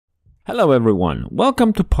Hello everyone,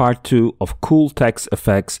 welcome to part 2 of cool text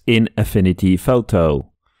effects in Affinity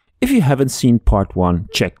Photo. If you haven't seen part 1,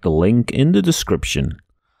 check the link in the description.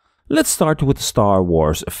 Let's start with the Star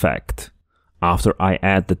Wars effect. After I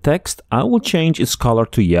add the text, I will change its color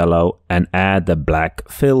to yellow and add the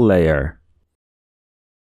black fill layer.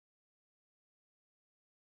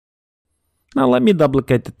 Now let me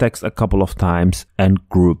duplicate the text a couple of times and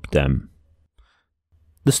group them.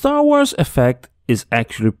 The Star Wars effect is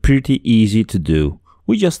actually pretty easy to do.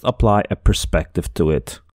 We just apply a perspective to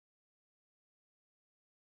it.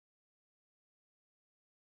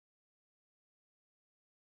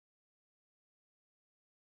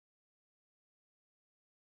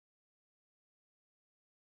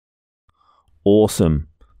 Awesome!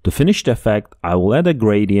 To finish the effect, I will add a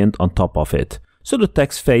gradient on top of it, so the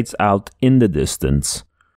text fades out in the distance.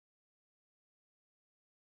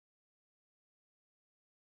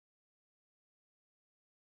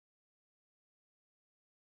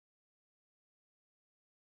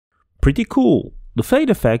 Pretty cool! The fade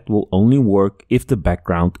effect will only work if the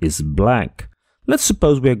background is black. Let's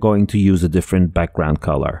suppose we are going to use a different background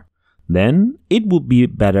color. Then it would be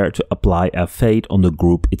better to apply a fade on the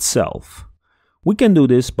group itself. We can do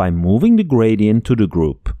this by moving the gradient to the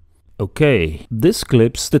group. Okay, this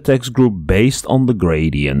clips the text group based on the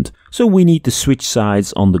gradient, so we need to switch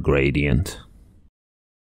sides on the gradient.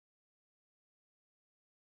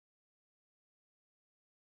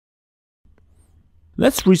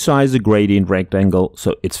 Let's resize the gradient rectangle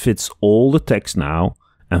so it fits all the text now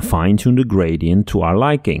and fine-tune the gradient to our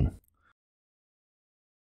liking.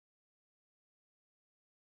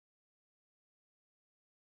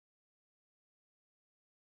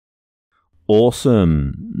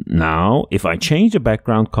 Awesome! Now, if I change the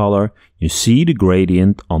background color, you see the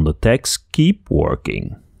gradient on the text keep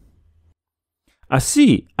working. I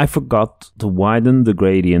see, I forgot to widen the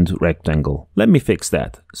gradient rectangle. Let me fix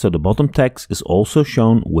that, so the bottom text is also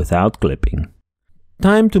shown without clipping.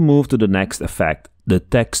 Time to move to the next effect, the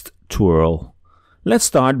text twirl. Let's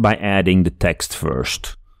start by adding the text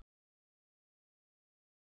first.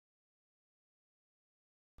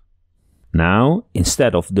 Now,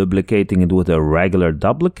 instead of duplicating it with a regular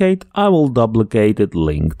duplicate, I will duplicate it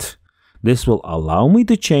linked. This will allow me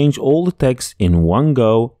to change all the text in one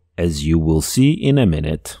go, as you will see in a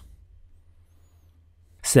minute.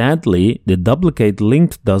 Sadly, the duplicate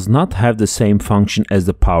linked does not have the same function as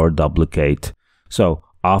the power duplicate. So,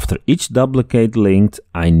 after each duplicate linked,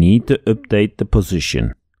 I need to update the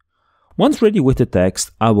position. Once ready with the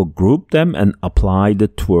text, I will group them and apply the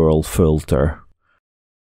twirl filter.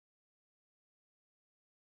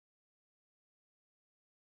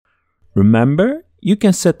 Remember, you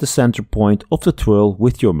can set the center point of the twirl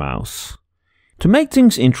with your mouse. To make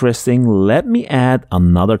things interesting, let me add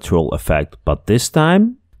another twirl effect, but this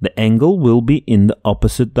time the angle will be in the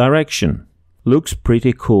opposite direction. Looks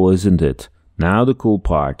pretty cool, isn't it? Now the cool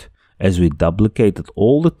part. As we duplicated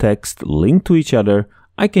all the text linked to each other,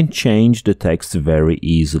 I can change the text very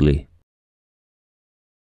easily.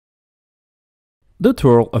 The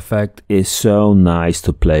twirl effect is so nice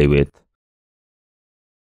to play with.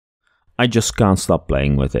 I just can't stop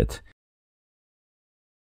playing with it.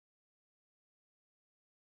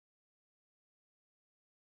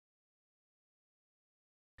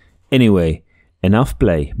 Anyway, enough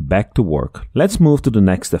play, back to work. Let's move to the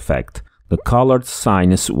next effect, the colored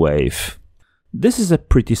sinus wave. This is a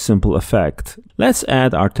pretty simple effect. Let's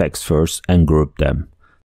add our text first and group them.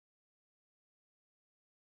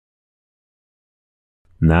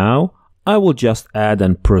 Now, I will just add a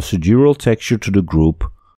procedural texture to the group.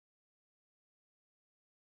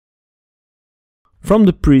 From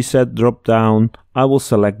the preset drop-down, I will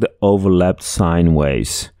select the overlapped sine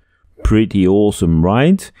waves. Pretty awesome,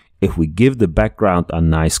 right? If we give the background a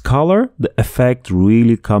nice color, the effect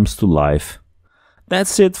really comes to life.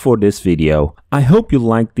 That's it for this video. I hope you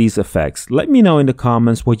liked these effects. Let me know in the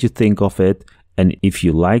comments what you think of it and if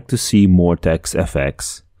you like to see more text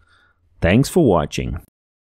effects. Thanks for watching.